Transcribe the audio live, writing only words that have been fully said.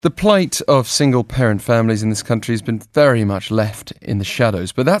The plight of single-parent families in this country has been very much left in the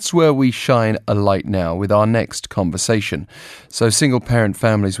shadows, but that's where we shine a light now with our next conversation. So single-parent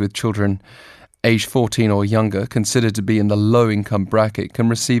families with children aged 14 or younger, considered to be in the low-income bracket, can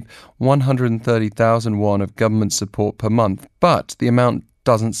receive 130,000 won of government support per month, but the amount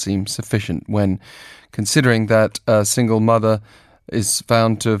doesn't seem sufficient when considering that a single mother is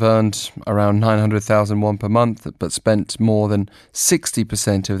found to have earned around 900,000 won per month, but spent more than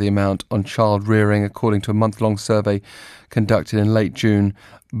 60% of the amount on child rearing, according to a month-long survey conducted in late June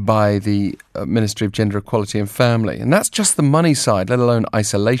by the Ministry of Gender Equality and Family. And that's just the money side, let alone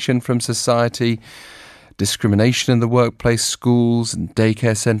isolation from society, discrimination in the workplace, schools and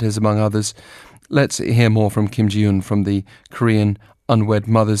daycare centres, among others. Let's hear more from Kim Ji Eun from the Korean Unwed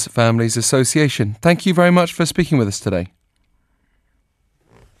Mothers Families Association. Thank you very much for speaking with us today.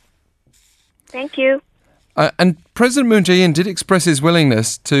 Thank you. And President Moon Jae-in did express his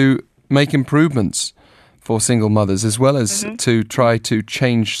willingness to make improvements for single mothers, as well as to try to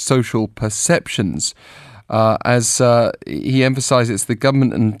change social perceptions, as he emphasised it's the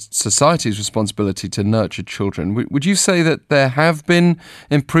government and society's responsibility to nurture children. Would you say that there have been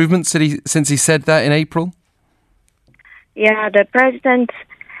improvements since he said that in April? Yeah, the president's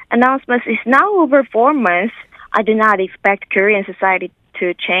announcement is now over 4 months. I do not expect Korean society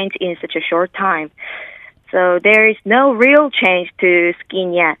to change in such a short time. So there is no real change to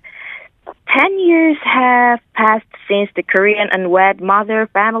skin yet. 10 years have passed since the Korean Unwed Mother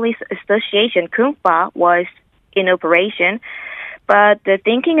Families Association, KUNFA, was in operation. But the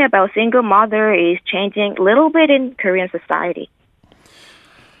thinking about single mother is changing a little bit in Korean society.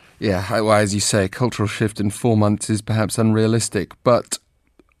 Yeah, well, as you say, a cultural shift in 4 months is perhaps unrealistic, but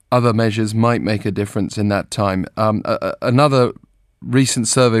other measures might make a difference in that time. Another recent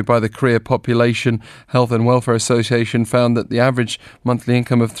survey by the Korea Population Health and Welfare Association found that the average monthly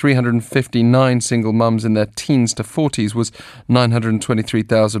income of 359 single mums in their teens to 40s was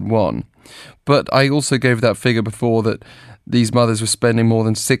 923,000 won. But I also gave that figure before that these mothers were spending more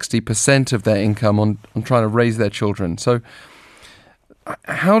than 60% of their income on trying to raise their children. So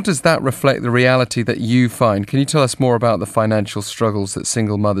how does that reflect the reality that you find? Can you tell us more about the financial struggles that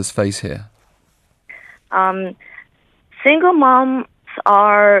single mothers face here? Single moms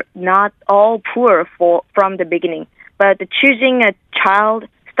are not all poor from the beginning, but choosing a child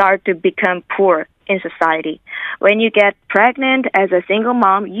start to become poor in society. When you get pregnant as a single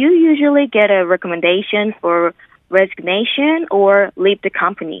mom, you usually get a recommendation for resignation or leave the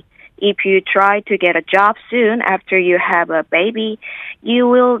company. If you try to get a job soon after you have a baby, you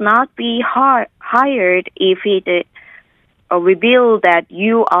will not be hired if it reveal that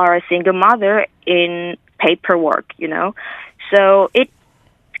you are a single mother in paperwork, So it's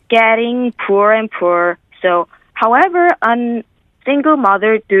getting poor and poor. So, however, a single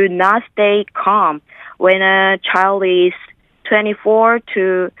mother do not stay calm. When a child is 24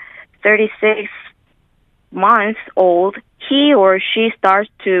 to 36 months old, he or she starts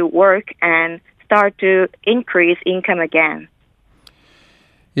to work and start to increase income again.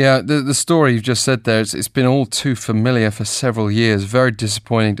 Yeah, the story you've just said there, it's been all too familiar for several years. Very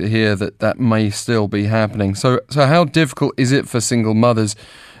disappointing to hear that may still be happening. So how difficult is it for single mothers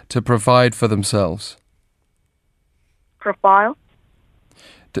to provide for themselves? Profile?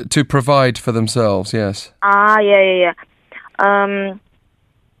 To provide for themselves, yes. Yeah.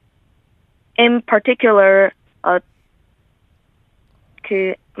 In particular,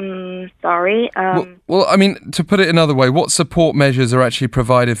 Well, I mean, to put it another way, what support measures are actually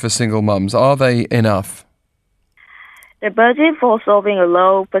provided for single mums? Are they enough? The budget for solving a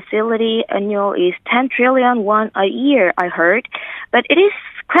low facility annual is 10 trillion won a year, I heard. But it is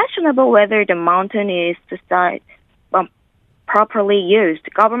questionable whether the mountain is properly used.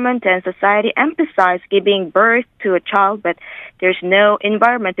 Government and society emphasize giving birth to a child, but there's no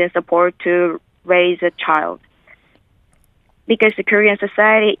environment and support to raise a child. Because the Korean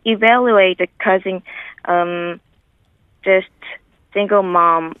society evaluate the causing just single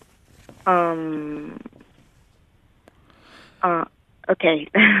mom. Okay.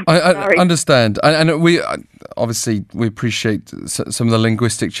 I understand, and we obviously we appreciate some of the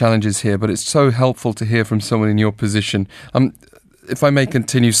linguistic challenges here, but it's so helpful to hear from someone in your position. If I may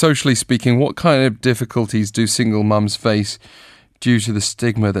continue, socially speaking, what kind of difficulties do single mums face due to the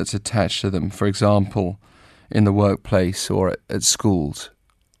stigma that's attached to them? For example, in the workplace or at schools?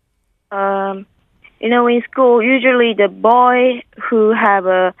 In school, usually the boy who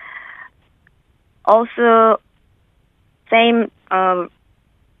have also same how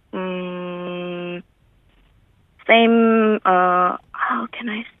can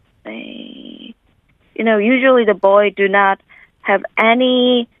I say? Usually the boy do not have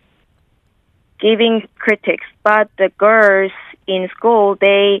any giving critics, but the girls in school,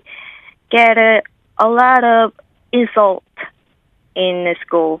 they get a lot of insult in the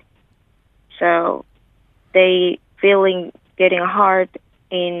school. So they feeling getting hard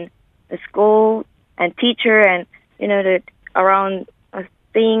in the school and teacher, and the around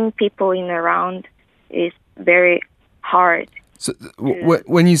seeing people in around is very hard. So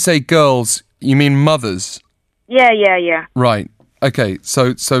when you say girls, you mean mothers? Yeah. Right. Okay.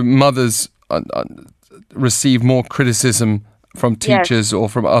 So mothers receive more criticism from teachers or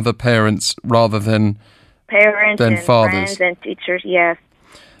from other parents rather than parents and fathers. Friends and teachers. Yes.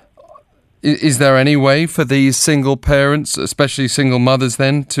 Is there any way for these single parents, especially single mothers,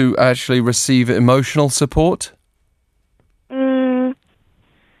 then to actually receive emotional support?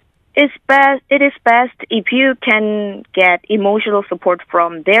 It is best if you can get emotional support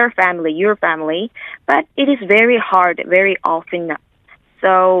from their family, your family, but it is very hard, very often.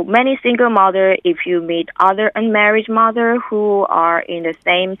 So many single mothers, if you meet other unmarried mothers who are in the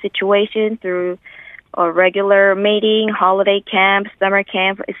same situation through a regular meeting, holiday camp, summer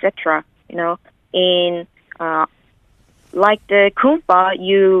camp, etc., in like the Kumpa,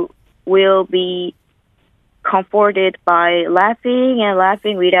 you will be comforted by laughing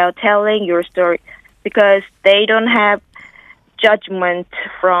without telling your story, because they don't have judgment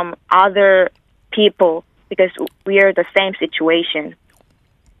from other people, because we are the same situation.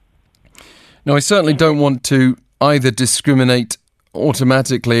 No, I certainly don't want to either discriminate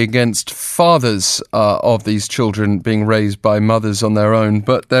automatically against fathers of these children being raised by mothers on their own,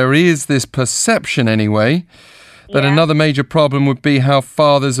 but there is this perception anyway that another major problem would be how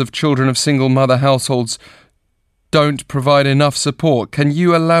fathers of children of single mother households don't provide enough support. Can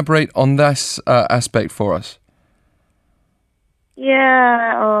you elaborate on this aspect for us?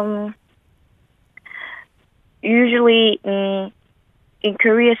 Yeah, usually in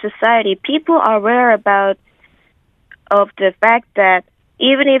Korean society, people are aware of the fact that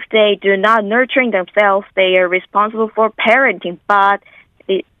even if they do not nurturing themselves, they are responsible for parenting. But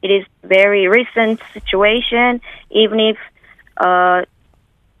it is very recent situation. Even if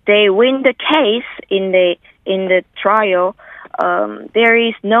they win the case in the trial, there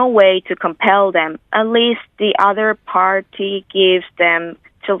is no way to compel them unless the other party gives them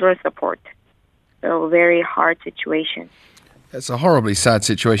children support. So very hard situation. It's a horribly sad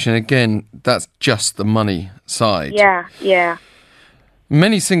situation. Again, that's just the money side. Yeah.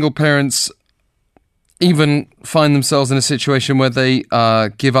 Many single parents even find themselves in a situation where they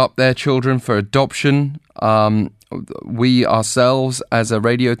give up their children for adoption. We ourselves, as a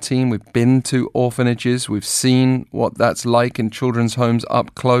radio team, we've been to orphanages. We've seen what that's like in children's homes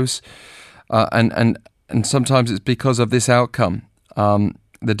up close. And sometimes it's because of this outcome,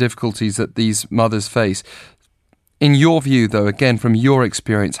 the difficulties that these mothers face. In your view, though, again, from your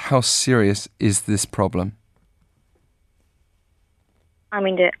experience, how serious is this problem? I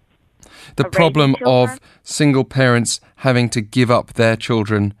mean, the problem of single parents having to give up their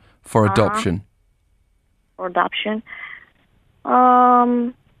children for adoption. For adoption.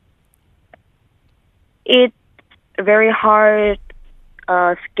 It's very hard,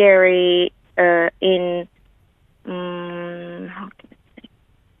 scary, in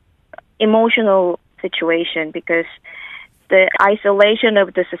emotional situation, because the isolation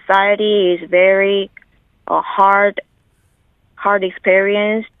of the society is very hard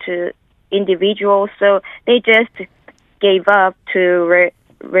experience to individuals. So they just gave up to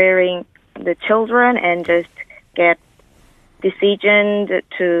rearing the children and just get decision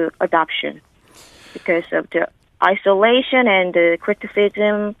to adoption because of the isolation and the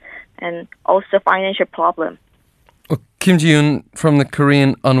criticism and also financial problem. Well, Kim Ji Eun from the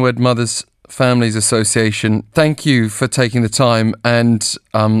Korean Unwed Mothers Families Association, thank you for taking the time and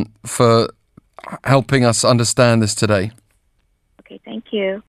for helping us understand this today. Okay, thank you.